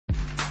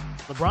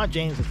LeBron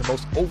James is the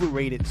most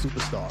overrated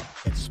superstar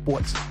in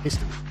sports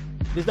history.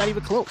 It's not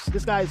even close.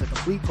 This guy is a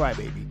complete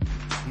crybaby.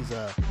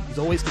 He's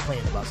always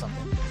complaining about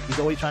something. He's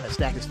always trying to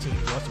stack his team.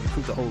 He wants to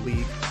recruit the whole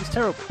league. He's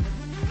terrible.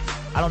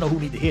 I don't know who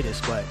need to hear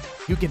this, but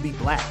you can be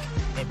black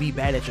and be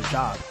bad at your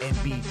job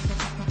and be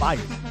fired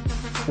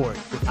for it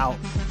without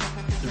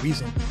the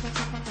reason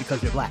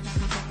because you're black.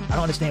 I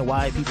don't understand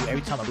why people,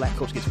 every time a black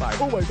coach gets fired,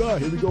 oh my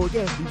God, here we go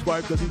again. He's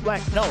fired because he's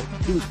black. No,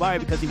 he was fired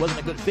because he wasn't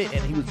a good fit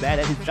and he was bad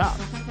at his job.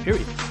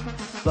 Period.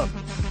 Look,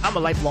 I'm a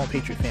lifelong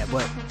Patriot fan,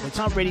 but when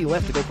Tom Brady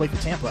left to go play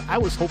for Tampa, I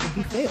was hoping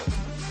he failed.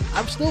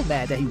 I'm still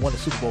mad that he won the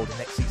Super Bowl the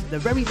next season. The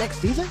very next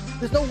season?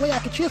 There's no way I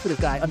could cheer for this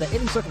guy under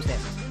any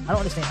circumstances. I don't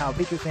understand how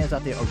Patriot fans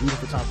out there are rooting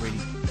for Tom Brady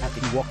after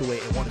he walked away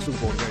and won the Super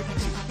Bowl the very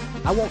next season.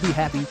 I won't be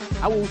happy.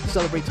 I will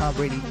celebrate Tom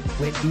Brady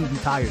when he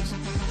retires.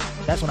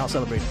 That's when I'll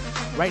celebrate him.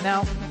 Right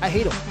now, I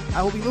hate him.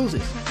 I hope he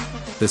loses.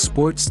 The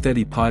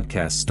SportsSteady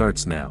podcast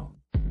starts now.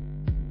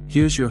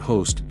 Here's your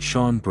host,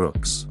 Sean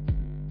Brooks.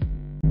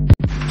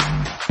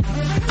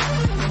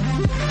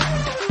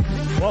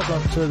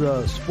 Welcome to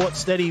the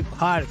SportsSteady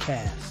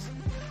podcast,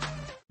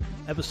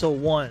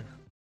 episode 1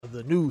 of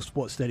the new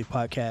SportsSteady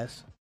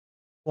podcast,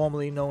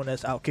 formerly known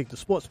as Outkick the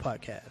Sports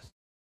podcast.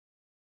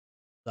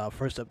 It's our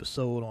first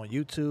episode on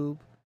YouTube,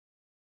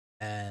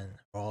 and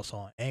we're also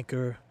on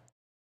Anchor, as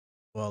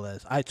well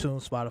as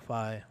iTunes,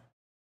 Spotify,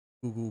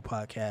 Google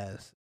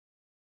Podcasts.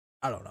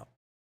 I don't know.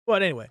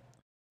 But anyway,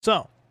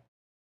 so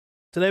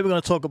today we're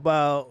going to talk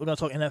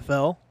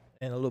NFL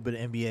and a little bit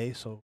of NBA.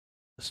 So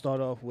let's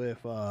start off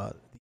with the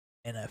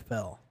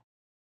NFL.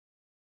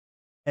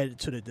 Headed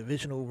to the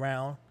divisional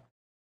round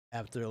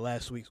after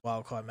last week's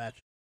wild card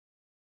match.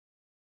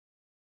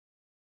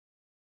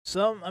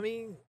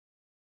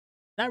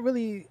 Not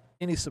really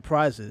any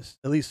surprises,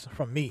 at least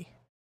from me.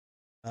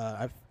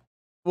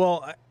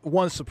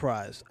 One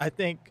surprise. I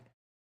think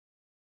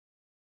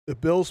the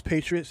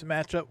Bills-Patriots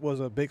matchup was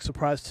a big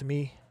surprise to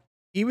me.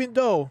 Even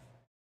though,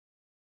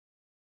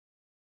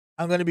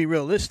 I'm going to be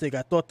realistic,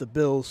 I thought the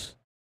Bills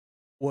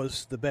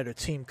was the better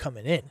team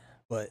coming in.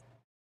 But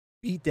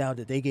beatdown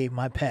that they gave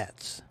my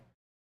Pats,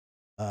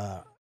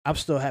 I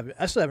still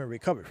haven't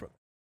recovered from it.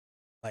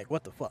 Like,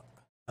 what the fuck?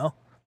 You know?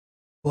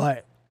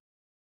 But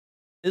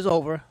it's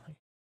over.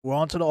 We're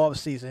on to the off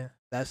season.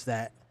 That's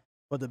that.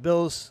 But the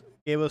Bills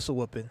gave us a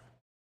whooping.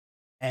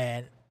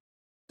 And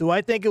do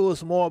I think it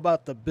was more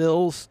about the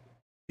Bills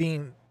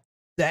being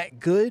that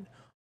good,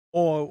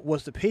 or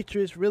was the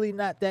Patriots really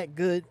not that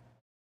good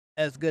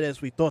as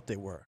we thought they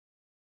were?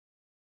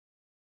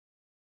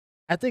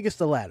 I think it's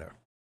the latter.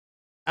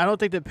 I don't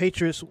think the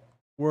Patriots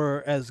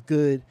were as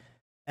good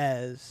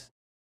as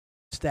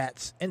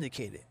stats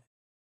indicated.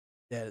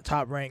 They're the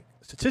top ranked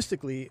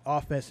statistically,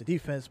 offense and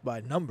defense by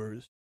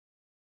numbers.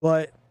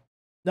 But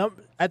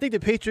I think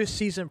the Patriots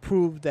season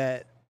proved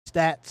that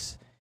stats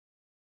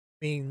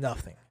mean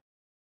nothing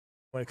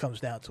when it comes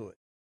down to it.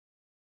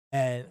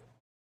 And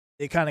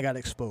they kind of got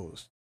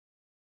exposed.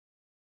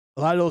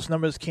 A lot of those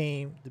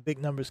the big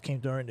numbers came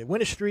during the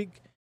winning streak.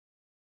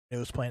 They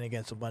was playing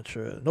against a bunch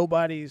of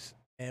nobodies.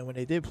 And when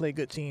they did play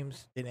good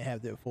teams, they didn't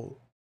have their full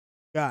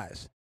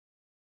guys.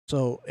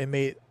 So it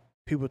made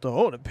people thought,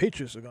 oh, the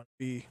Patriots are going to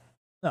be.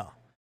 No,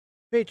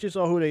 Patriots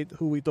are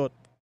who we thought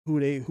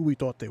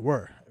they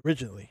were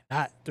originally,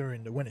 not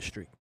during the winning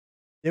streak.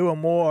 They were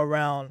more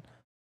around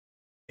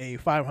a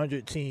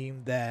 500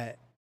 team that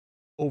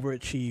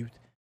overachieved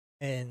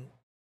and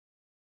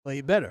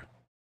played better.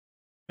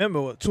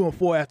 Remember,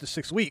 2-4 after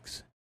 6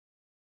 weeks.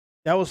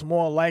 That was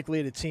more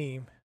likely the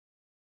team.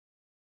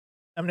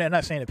 I mean, I'm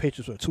not saying the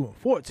Patriots were a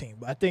 2-4 team,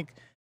 but I think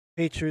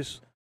Patriots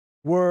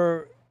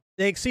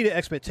they exceeded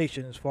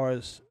expectations as far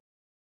as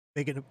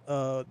making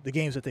the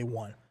games that they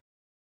won.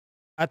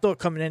 I thought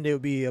coming in they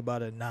would be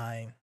about a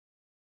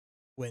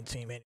 9-win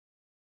team anyway.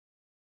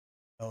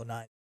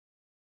 9.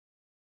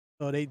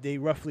 So they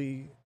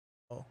roughly,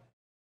 so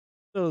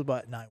it was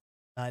about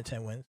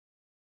 9-10 wins.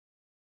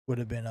 Would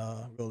have been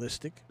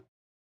realistic.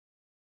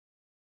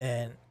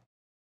 And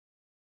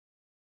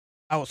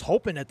I was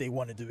hoping that they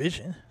won the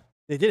division.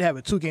 They did have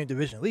a 2-game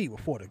division lead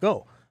with 4 to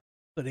go.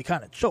 So they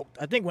kind of choked.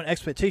 I think when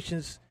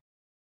expectations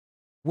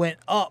went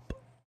up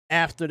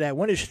after that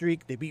winning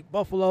streak, they beat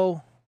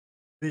Buffalo,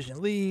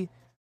 division lead.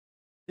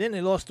 Then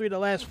they lost 3 of the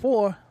last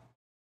 4.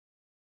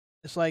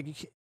 It's like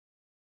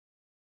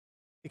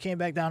it came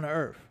back down to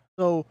earth.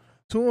 So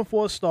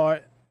 2-4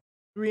 start,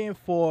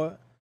 3-4,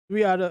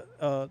 3 out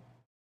of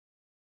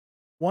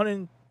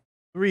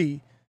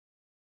 1-3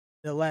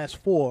 the last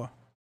 4.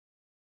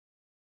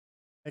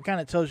 It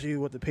kind of tells you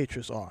what the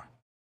Patriots are.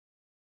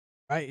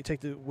 Right? You take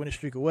the winning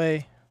streak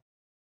away,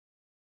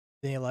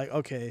 then you're like,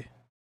 okay,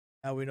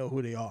 now we know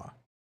who they are.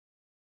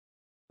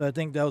 So I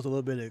think that was a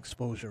little bit of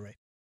exposure, right?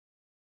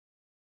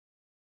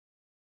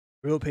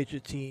 Real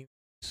Patriot team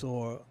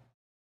saw,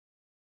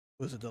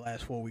 was it the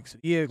last 4 weeks of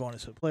the year, going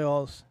into the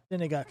playoffs. Then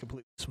they got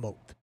completely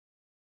smoked.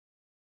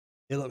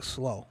 It looks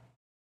slow.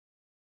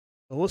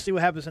 So we'll see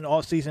what happens in the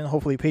offseason.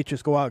 Hopefully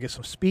Patriots go out and get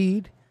some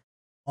speed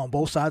on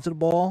both sides of the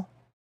ball.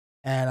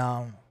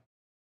 And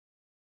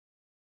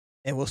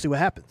we'll see what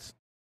happens.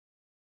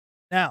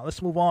 Now,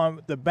 let's move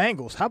on. The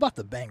Bengals. How about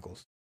the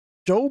Bengals?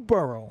 Joe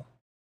Burrow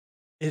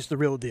is the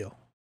real deal.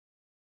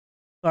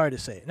 Sorry to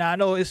say. Now, I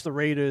know it's the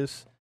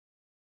Raiders.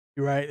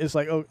 You're right. It's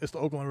like, oh, it's the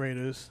Oakland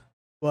Raiders.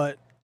 But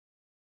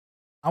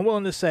I'm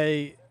willing to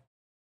say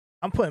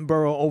I'm putting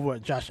Burrow over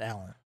Josh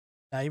Allen.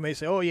 Now, you may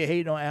say, oh, you're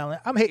hating on Allen.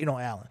 I'm hating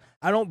on Allen.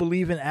 I don't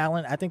believe in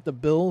Allen. I think the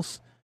Bills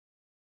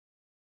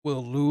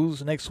will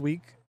lose next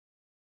week,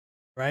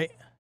 right?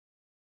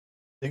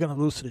 They're going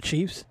to lose to the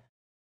Chiefs.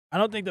 I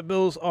don't think the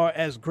Bills are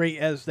as great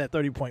as that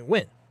 30-point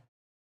win.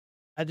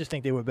 I just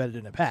think they were better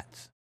than the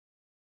Pats.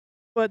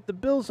 But the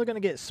Bills are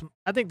going to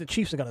I think the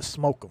Chiefs are going to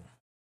smoke them.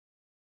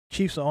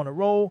 Chiefs are on a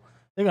roll.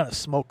 They're going to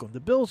smoke them. The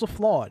Bills are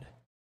flawed.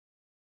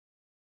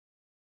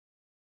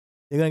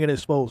 They're going to get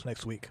exposed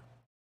next week.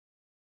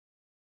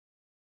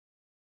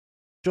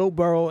 Joe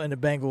Burrow and the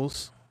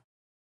Bengals,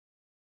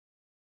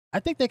 I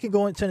think they can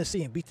go in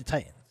Tennessee and beat the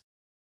Titans.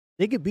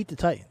 They could beat the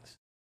Titans.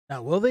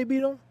 Now, will they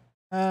beat them?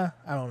 I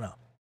don't know.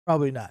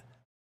 Probably not.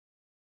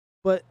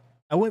 But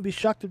I wouldn't be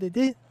shocked if they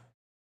did.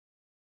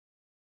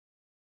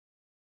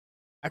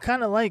 I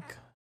kind of like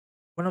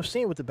what I'm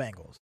seeing with the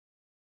Bengals.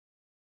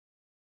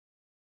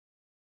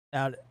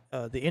 Now,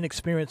 the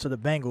inexperience of the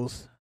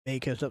Bengals may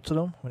catch up to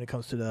them when it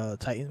comes to the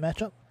Titans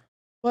matchup.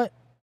 But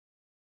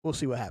we'll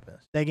see what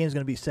happens. That game's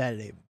going to be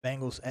Saturday.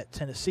 Bengals at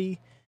Tennessee.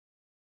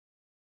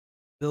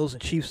 Bills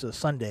and Chiefs are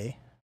Sunday.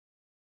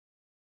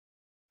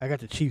 I got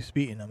the Chiefs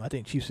beating them. I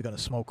think Chiefs are going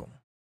to smoke them.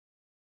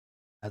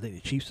 I think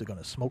the Chiefs are going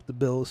to smoke the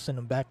Bills, send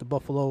them back to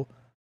Buffalo,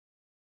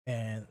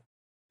 and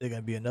they're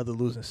going to be another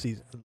losing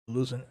season,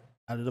 losing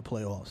out of the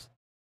playoffs.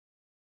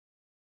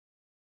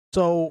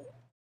 So,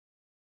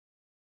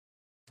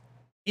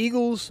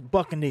 Eagles,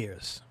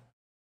 Buccaneers.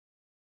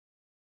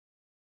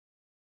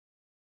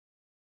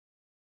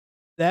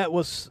 That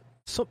was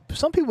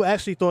some people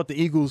actually thought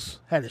the Eagles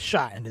had a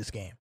shot in this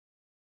game.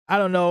 I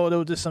don't know. There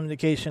was just some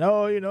indication.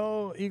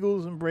 Oh,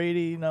 Eagles and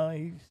Brady.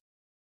 Come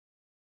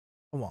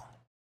on.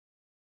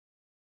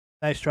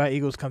 Nice try.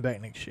 Eagles come back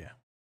next year.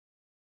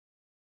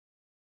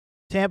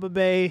 Tampa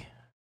Bay,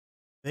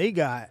 they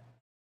got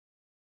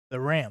the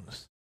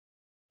Rams.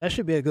 That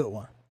should be a good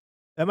one.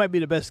 That might be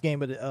the best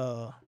game of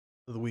the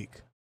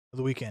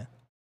weekend.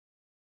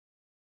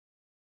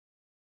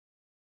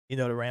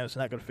 The Rams are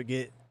not going to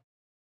forget.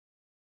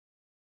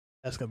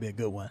 That's going to be a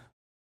good one.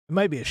 It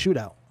might be a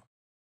shootout.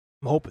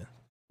 I'm hoping.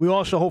 We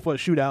all should hope for a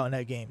shootout in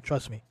that game.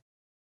 Trust me.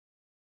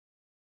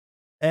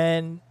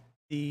 And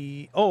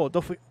the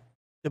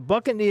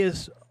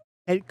Buccaneers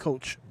head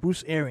coach,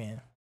 Bruce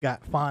Arians,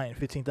 got fined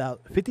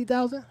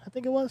 $50,000, I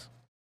think it was,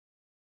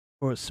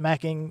 for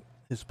smacking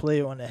his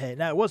player on the head.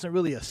 Now, it wasn't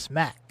really a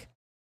smack.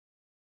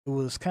 It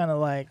was kind of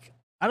like,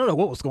 I don't know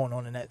what was going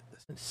on in that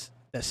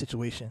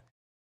situation.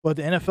 But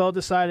the NFL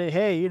decided,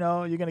 hey, you're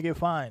going to get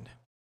fined.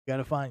 We got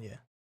to fine you.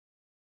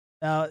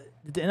 Now,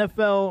 did the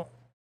NFL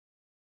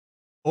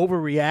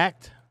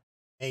overreact?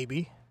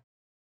 Maybe.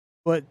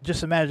 But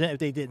just imagine if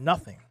they did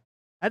nothing.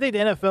 I think the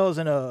NFL is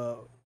in a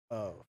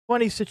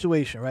funny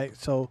situation, right?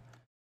 So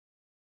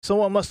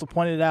someone must have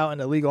pointed out in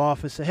the legal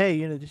office, said, hey,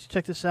 did you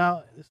check this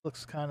out? This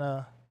looks kind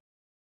of,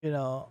 we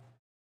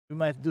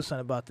might have to do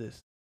something about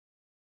this.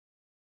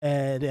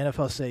 And the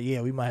NFL said,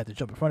 yeah, we might have to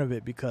jump in front of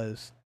it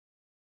because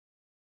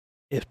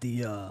if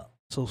the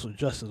social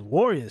justice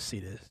warriors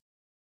see this,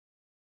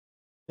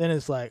 then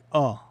it's like,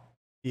 oh,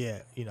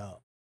 yeah,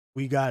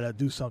 we got to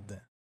do something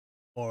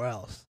or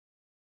else.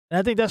 And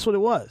I think that's what it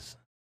was.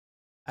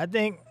 I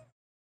think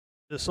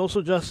the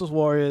social justice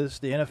warriors,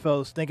 the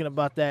NFL is thinking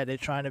about that. They're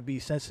trying to be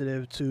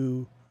sensitive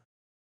to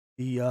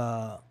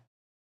the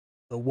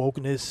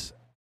wokeness.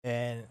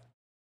 And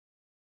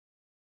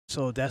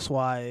so that's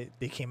why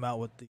they came out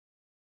with the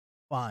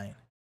fine.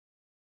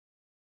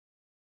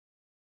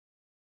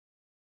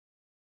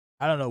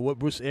 I don't know what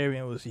Bruce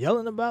Arians was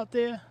yelling about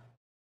there,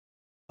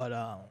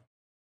 but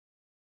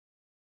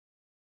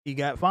he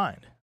got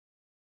fined.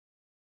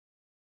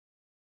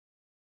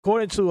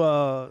 According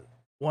to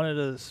one of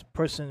the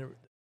person,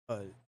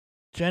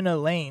 Jenna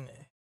Lane,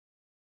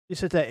 she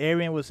said that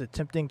Arians was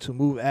attempting to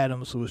move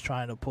Adams, who was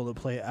trying to pull the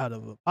play out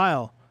of a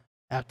pile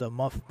after a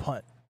muff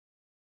punt.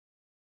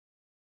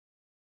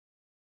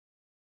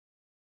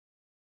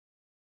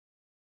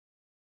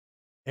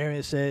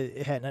 Arians said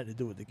it had nothing to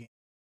do with the game.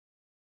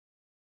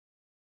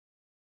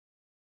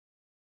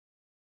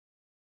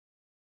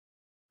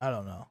 I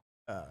don't know.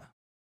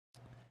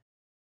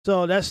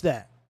 So that's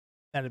that.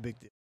 Not a big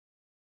deal.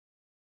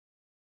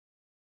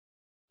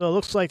 So it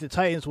looks like the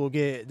Titans will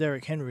get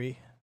Derrick Henry.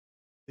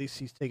 At least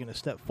he's taking a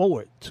step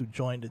forward to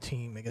join the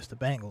team against the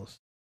Bengals.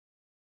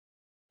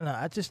 No,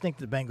 I just think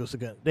the Bengals are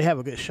good. They have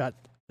a good shot.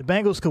 The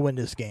Bengals could win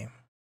this game.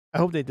 I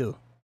hope they do.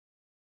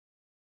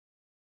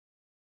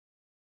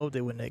 Hope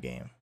they win that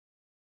game.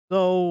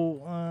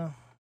 So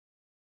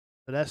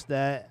that's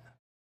that.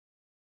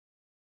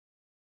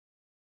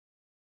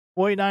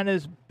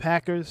 49ers,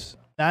 Packers.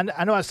 Now,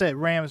 I know I said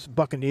Rams,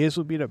 Buccaneers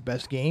would be their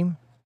best game.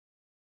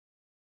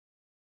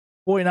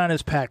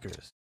 49ers,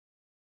 Packers.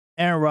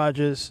 Aaron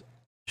Rodgers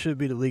should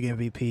be the league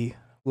MVP.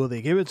 Will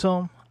they give it to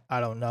him? I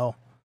don't know.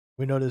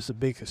 We know there's a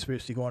big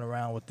conspiracy going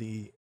around with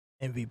the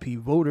MVP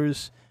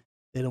voters.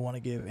 They don't want to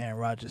give Aaron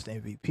Rodgers the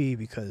MVP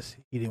because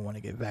he didn't want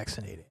to get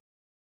vaccinated.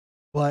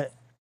 But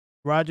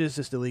Rodgers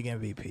is the league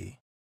MVP.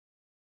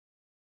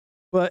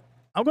 But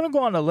I'm going to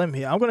go on a limb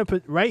here. I'm going to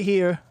put right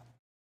here,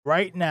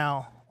 right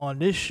now, on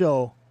this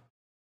show,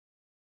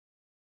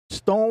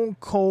 Stone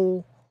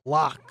Cold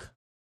Lock.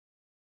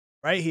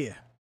 Right here.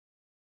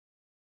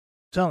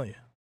 I'm telling you.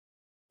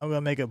 I'm going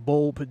to make a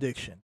bold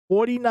prediction.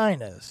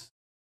 49ers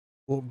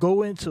will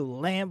go into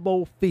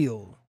Lambeau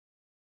Field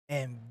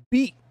and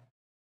beat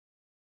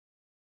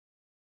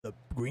the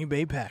Green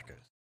Bay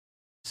Packers.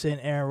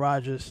 Send Aaron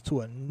Rodgers to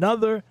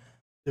another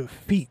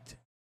defeat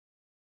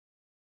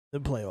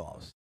in the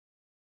playoffs.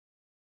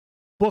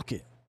 Book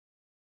it.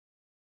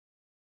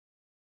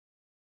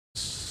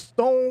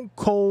 Stone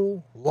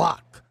Cold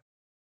Lock.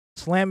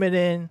 Slam it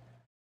in.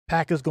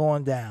 Packers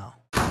going down.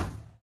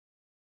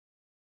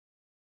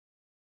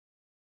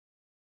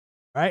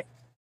 Right?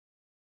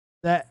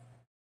 That.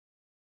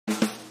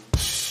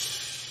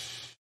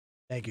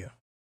 Thank you.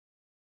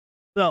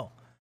 So,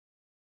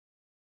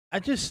 I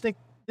just think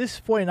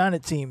this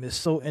 49er team is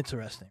so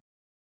interesting.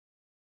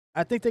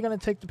 I think they're going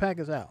to take the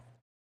Packers out.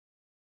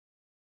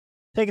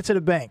 Take it to the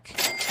bank.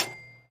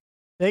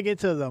 Take it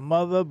to the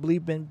mother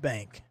bleeping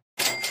bank.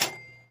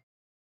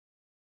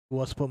 Who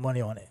wants to put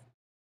money on it?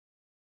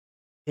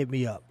 Hit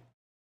me up.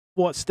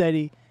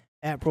 SportsSteady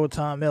at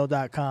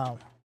protonmail.com.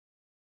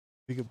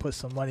 We can put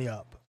some money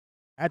up.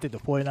 I think the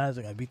 49ers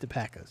are going to beat the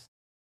Packers.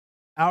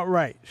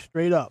 Outright.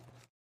 Straight up.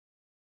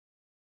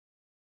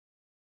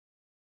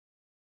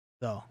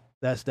 So,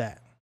 that's that.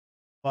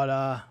 But,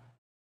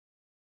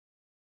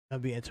 gonna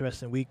be an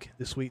interesting week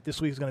this week.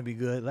 This week's gonna be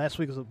good. Last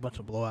week was a bunch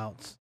of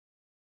blowouts.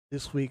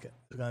 This week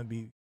is gonna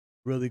be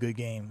really good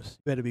games.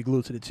 Better be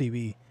glued to the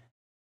TV.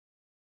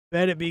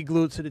 Better be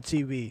glued to the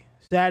TV.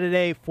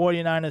 Saturday,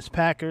 49ers,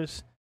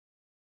 Packers.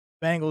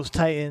 Bengals,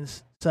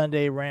 Titans.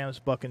 Sunday, Rams,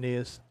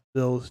 Buccaneers.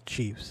 Bills,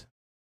 Chiefs.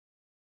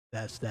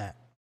 That's that.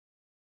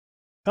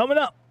 Coming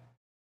up,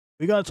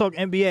 we're gonna talk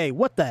NBA.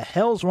 What the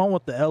hell's wrong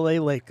with the LA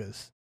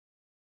Lakers?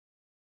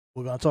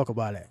 We're gonna talk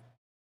about it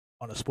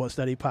on the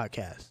SportsSteady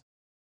podcast.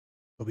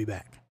 We'll be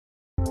back.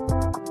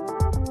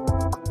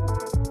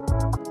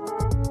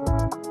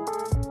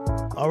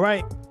 All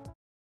right.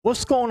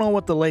 What's going on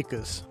with the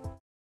Lakers?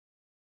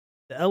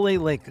 The LA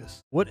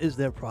Lakers. What is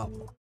their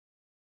problem?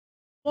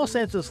 Los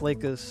Angeles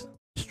Lakers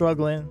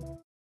struggling.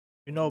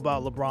 You know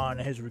about LeBron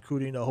and his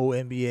recruiting the whole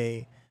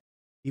NBA.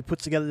 He put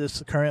together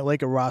this current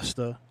Laker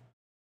roster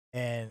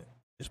and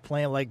is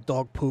playing like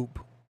dog poop.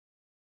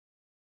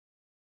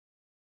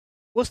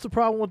 What's the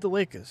problem with the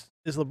Lakers?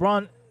 Is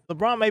LeBron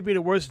might be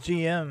the worst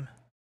GM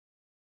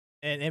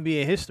in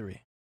NBA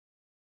history.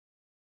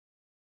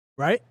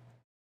 Right?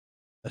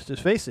 Let's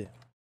just face it.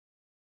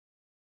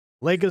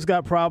 Lakers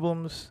got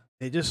problems.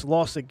 They just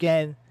lost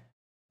again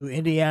to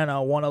Indiana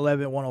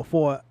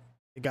 111-104.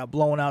 They got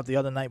blown out the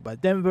other night by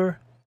Denver.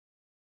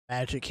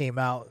 Magic came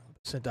out,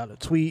 sent out a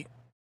tweet.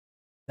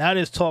 Now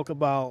there's talk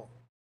about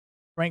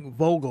Frank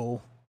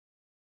Vogel,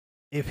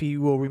 if he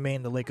will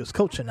remain the Lakers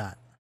coach or not.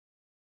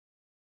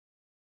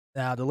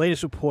 Now, the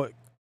latest report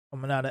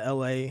coming out of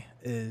LA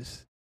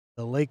is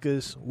the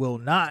Lakers will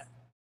not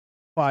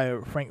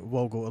fire Frank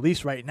Vogel, at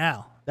least right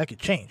now. That could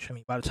change. I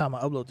mean, by the time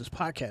I upload this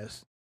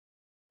podcast,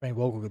 Frank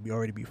Vogel could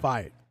already be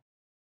fired.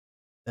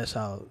 That's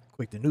how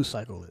quick the news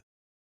cycle is.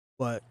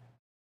 But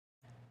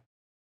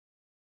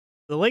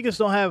the Lakers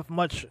don't have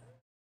much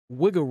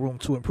wiggle room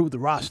to improve the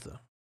roster.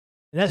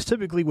 And that's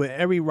typically with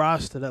every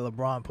roster that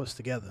LeBron puts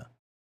together.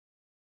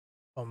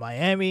 From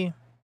Miami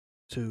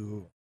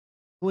to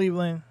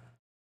Cleveland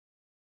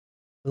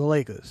to the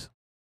Lakers.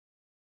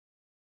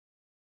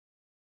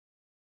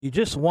 You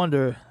just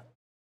wonder,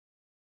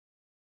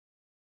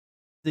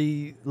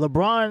 the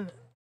LeBron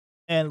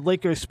and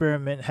Laker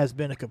experiment has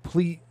been a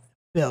complete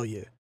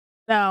failure.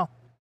 Now,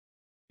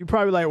 you're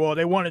probably like, well,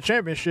 they won a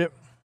championship.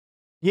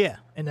 Yeah,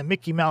 in the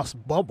Mickey Mouse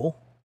bubble.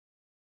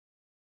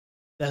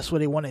 That's where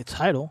they won a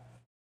title.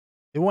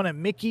 They won a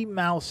Mickey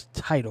Mouse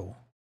title.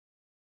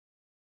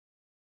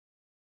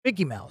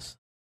 Mickey Mouse.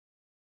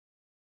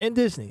 In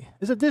Disney.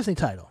 It's a Disney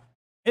title.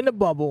 In the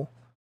bubble,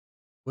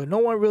 where no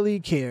one really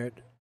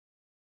cared.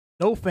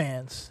 No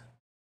fans.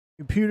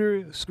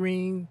 Computer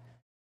screen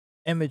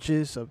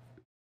images of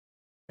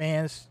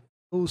fans.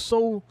 It was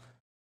so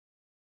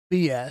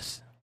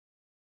BS.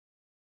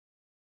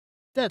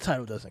 That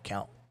title doesn't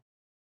count.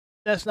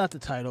 That's not the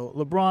title.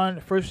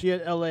 LeBron, first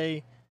year at LA,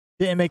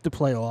 didn't make the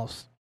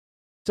playoffs.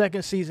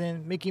 Second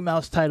season, Mickey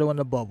Mouse title in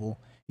the bubble.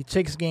 He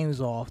takes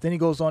games off. Then he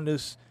goes on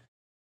this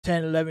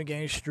 10, 11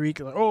 game streak.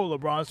 Like, oh,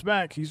 LeBron's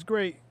back. He's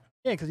great.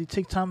 Yeah, because he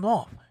takes time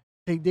off.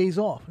 Take days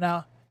off.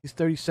 Now, he's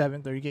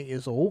 37, 38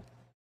 years old.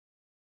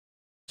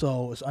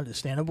 So it's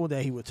understandable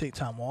that he would take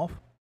time off.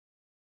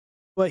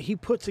 But he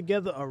put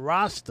together a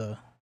roster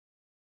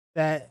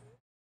that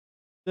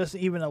doesn't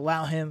even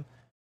allow him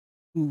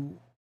to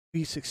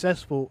be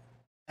successful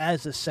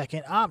as a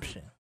second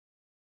option.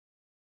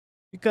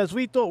 Because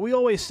we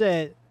always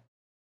said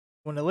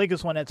when the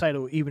Lakers won that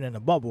title, even in the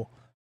bubble,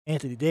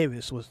 Anthony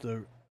Davis was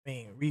the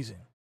main reason.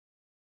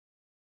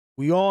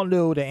 We all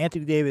know that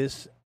Anthony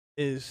Davis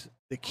is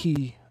the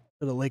key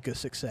to the Lakers'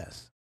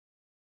 success.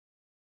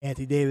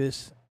 Anthony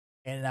Davis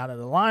in and out of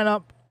the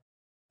lineup,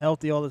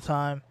 healthy all the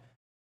time.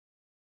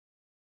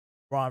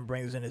 Ron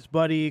brings in his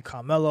buddy,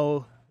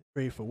 Carmelo,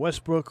 trade for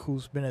Westbrook,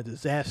 who's been a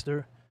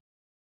disaster.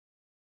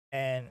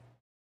 And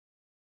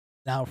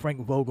now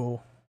Frank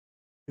Vogel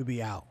could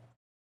be out.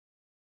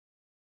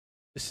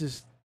 This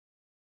is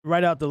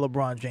right out the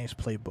LeBron James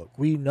playbook.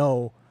 We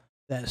know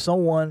that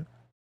someone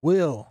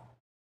will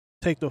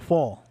take the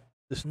fall.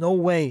 There's no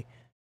way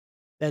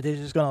that they're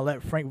just gonna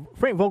let Frank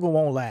Vogel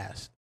won't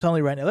last. I'm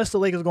telling you right now, unless the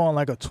Lakers go on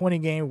like a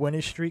 20-game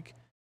winning streak,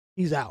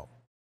 he's out.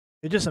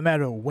 It's just a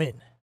matter of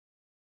when.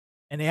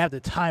 And they have to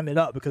time it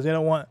up because they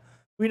don't want.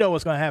 We know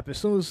what's gonna happen. As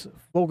soon as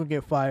Vogel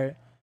get fired,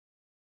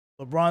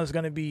 LeBron's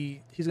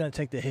he's gonna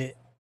take the hit,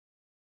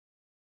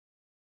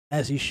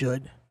 as he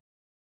should.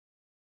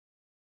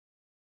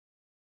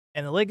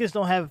 And the Lakers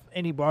don't have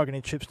any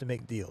bargaining chips to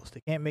make deals.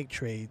 They can't make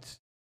trades.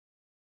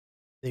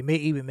 They may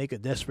even make a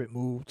desperate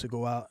move to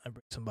go out and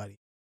bring somebody.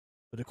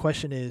 But the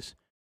question is,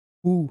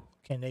 who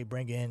can they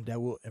bring in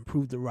that will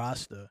improve the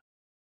roster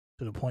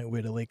to the point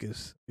where the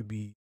Lakers could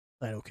be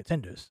title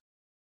contenders?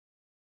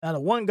 Now,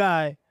 the one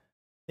guy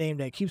name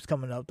that keeps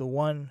coming up, the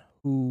one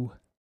who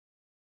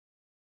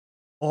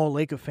all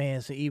Laker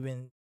fans and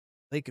even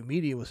Laker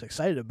media was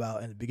excited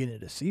about in the beginning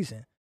of the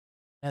season,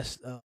 that's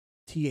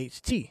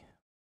THT,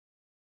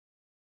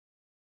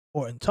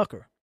 Horton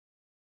Tucker.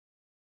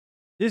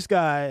 This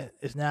guy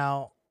is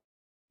now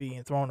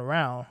being thrown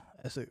around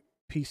as a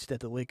piece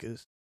that the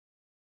Lakers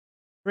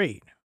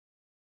trade.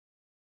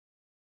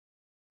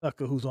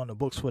 Tucker, who's on the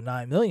books for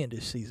 $9 million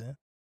this season,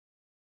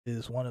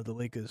 is one of the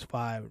Lakers'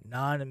 5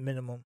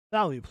 non-minimum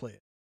salary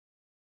players.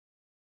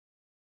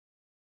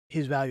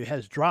 His value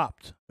has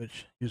dropped,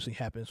 which usually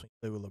happens when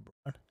you play with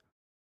LeBron.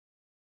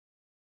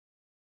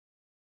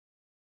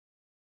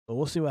 So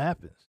we'll see what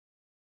happens.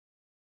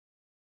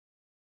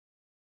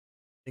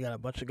 They got a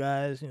bunch of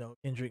guys,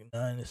 Kendrick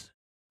Nunn is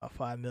about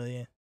 $5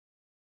 million.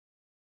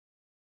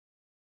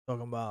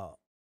 Talking about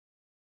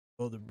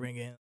go to bring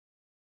in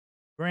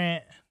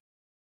Grant,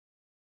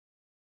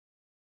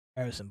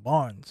 Harrison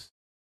Barnes.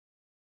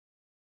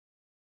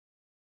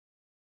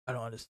 I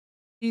don't understand.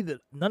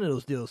 None of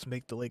those deals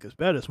make the Lakers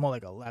better. It's more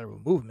like a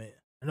lateral movement.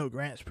 I know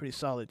Grant's pretty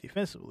solid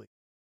defensively.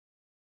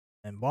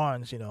 And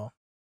Barnes,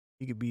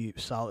 he could be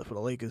solid for the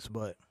Lakers,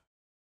 but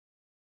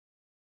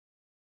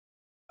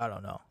I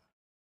don't know.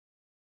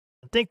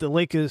 I think the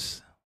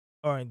Lakers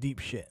are in deep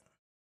shit.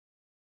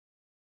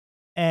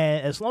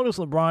 And as long as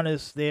LeBron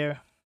is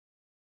there,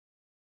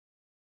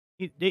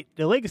 the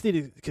Lakers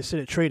need to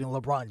consider trading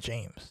LeBron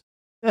James.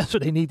 That's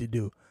what they need to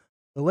do.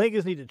 The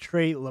Lakers need to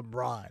trade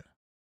LeBron.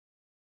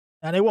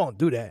 Now, they won't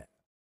do that.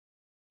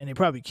 And they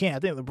probably can't. I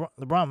think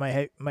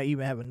LeBron might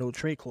even have a no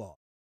trade clause.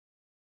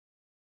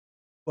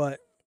 But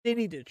they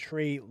need to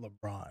trade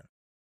LeBron.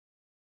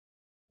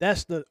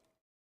 That's the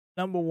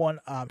number one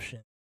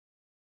option.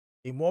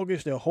 They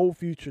mortgage their whole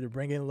future to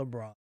bring in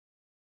LeBron.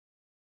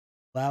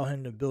 Allow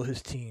him to build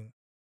his team.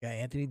 Got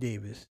Anthony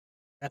Davis.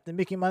 Got the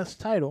Mickey Mouse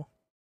title.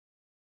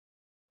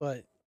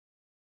 But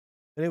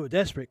they were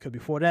desperate because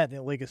before that,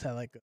 the Lakers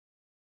had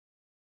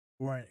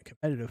weren't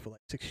competitive for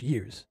 6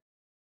 years.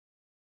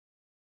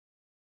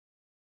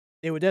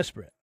 They were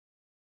desperate.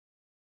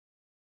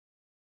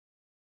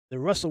 The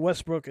Russell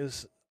Westbrook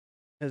has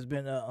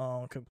been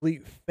a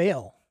complete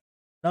fail.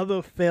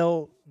 Another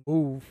failed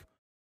move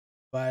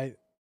by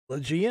the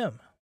GM.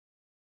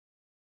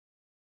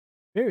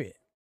 Period.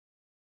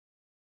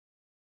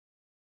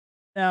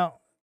 Now,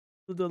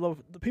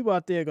 the people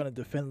out there are going to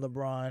defend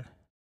LeBron.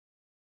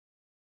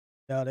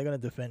 Yeah, they're going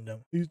to defend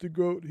him. He's the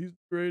GOAT. He's the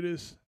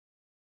greatest.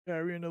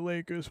 Carrying the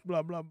Lakers,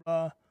 blah, blah,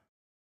 blah.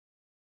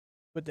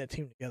 Put that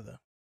team together.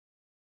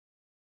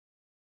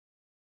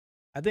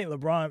 I think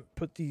LeBron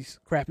put these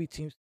crappy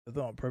teams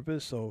together on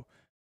purpose, so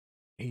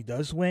he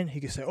does win. He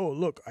can say, "Oh,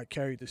 look, I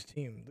carried this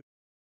team. Look,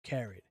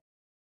 carried."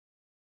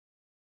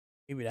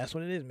 Maybe that's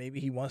what it is. Maybe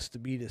he wants to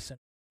be the center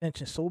of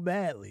attention so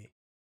badly.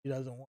 He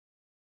doesn't want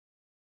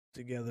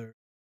together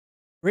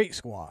great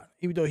squad,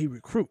 even though he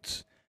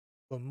recruits.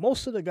 But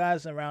most of the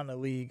guys around the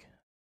league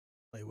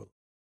play with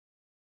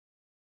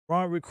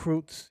LeBron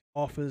recruits,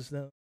 offers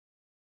them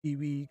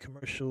TV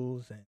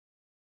commercials and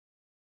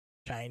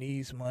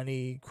Chinese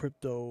money,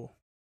 crypto,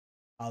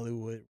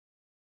 Hollywood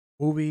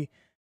movie.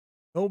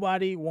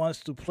 Nobody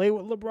wants to play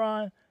with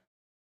LeBron.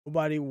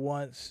 Nobody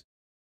wants to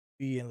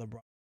be in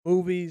LeBron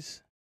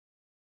movies.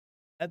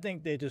 I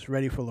think they're just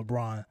ready for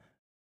LeBron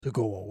to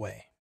go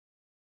away.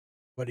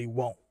 But he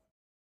won't.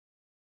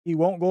 He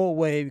won't go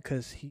away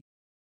because he's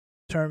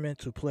determined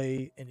to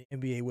play in the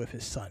NBA with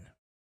his son.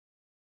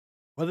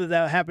 Whether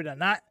that'll happen or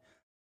not,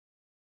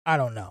 I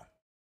don't know.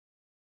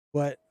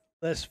 But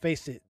let's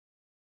face it,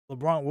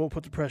 LeBron will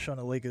put the pressure on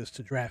the Lakers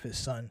to draft his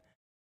son.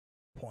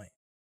 Point.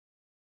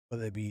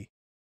 Whether it be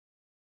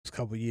a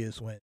couple of years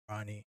when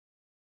Bronny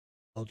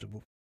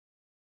eligible.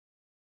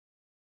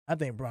 I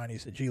think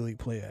Bronny's a G League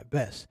player at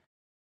best.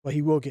 but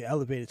he will get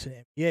elevated to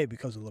the NBA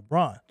because of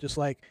LeBron. Just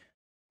like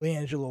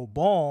LiAngelo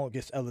Ball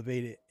gets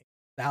elevated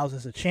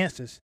thousands of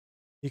chances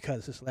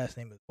because his last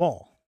name is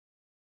Ball.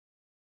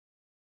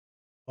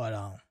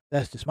 But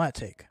that's just my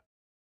take.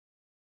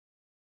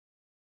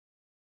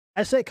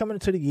 I said coming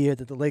into the year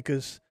that the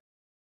Lakers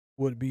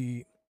would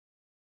be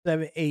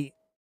 7, 8,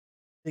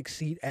 6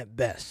 seed at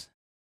best.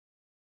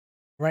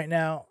 Right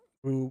now,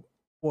 through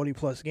 40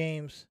 plus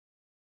games,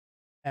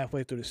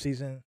 halfway through the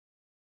season,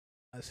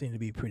 I seem to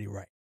be pretty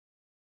right.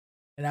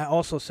 And I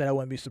also said I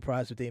wouldn't be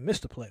surprised if they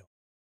missed the playoff.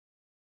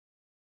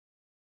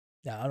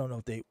 Now I don't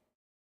know if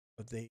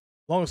as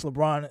long as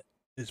LeBron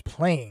is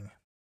playing,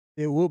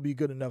 they will be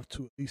good enough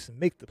to at least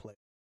make the play.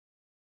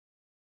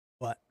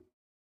 But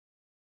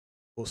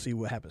we'll see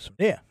what happens from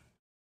there.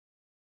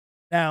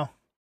 Now,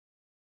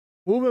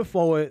 moving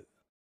forward,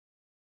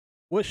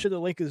 what should the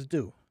Lakers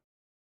do?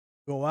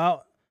 Go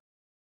out,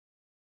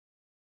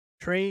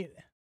 trade?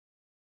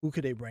 Who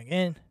could they bring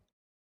in?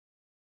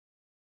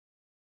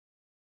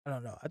 I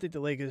don't know. I think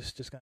the Lakers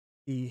just gonna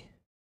see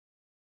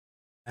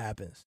what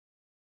happens.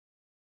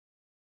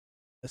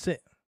 That's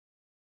it.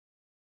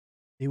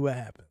 See what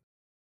happens.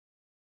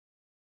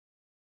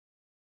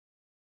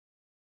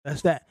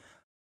 That's that.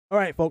 All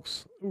right,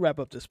 folks. We'll wrap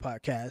up this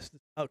podcast.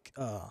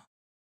 Podcast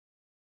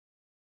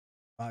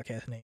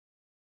name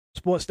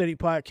SportsSteady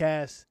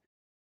Podcast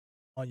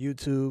on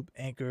YouTube,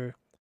 Anchor.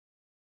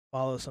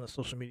 Follow us on the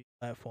social media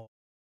platform,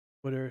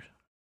 Twitter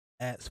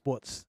at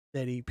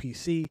SportsSteady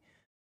PC.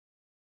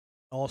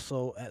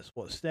 Also at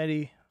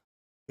SportsSteady.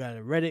 Got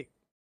a Reddit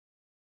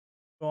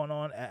going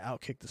on at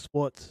Outkick the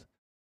Sports.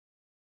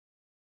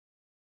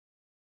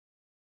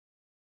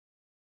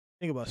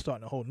 Think about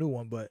starting a whole new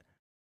one, but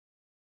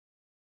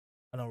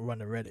I don't run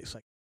the Reddit. It's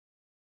like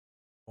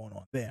going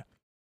on there.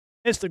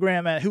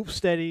 Instagram at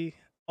HoopSteady.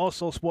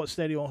 Also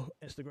SportsSteady on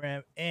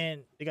Instagram.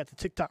 And they got the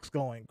TikToks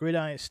going.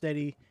 Gridiron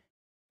Steady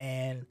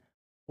and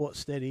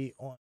SportsSteady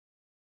on.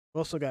 We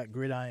also got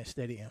Gridiron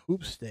Steady and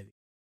HoopSteady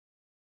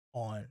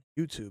on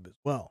YouTube as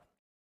well.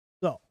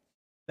 So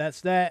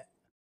that's that.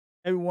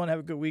 Everyone have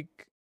a good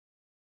week.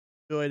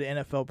 Enjoy the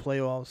NFL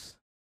playoffs.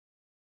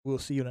 We'll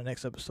see you in the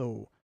next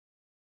episode.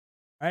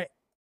 All right.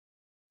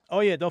 Oh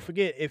yeah, don't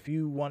forget, if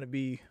you want to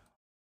be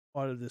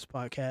part of this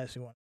podcast,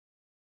 you want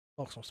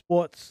to talk some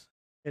sports,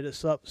 hit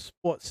us up,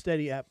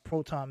 SportsSteady at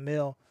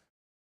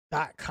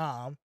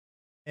protonmail.com,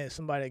 and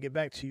somebody will get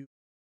back to you,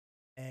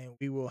 and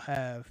we will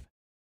have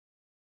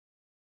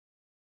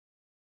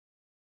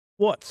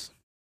sports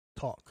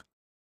talk.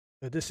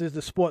 So this is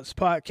the sports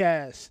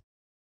podcast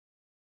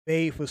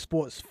made for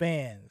sports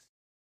fans,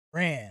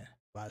 ran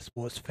by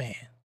sports fans.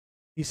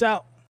 Peace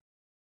out.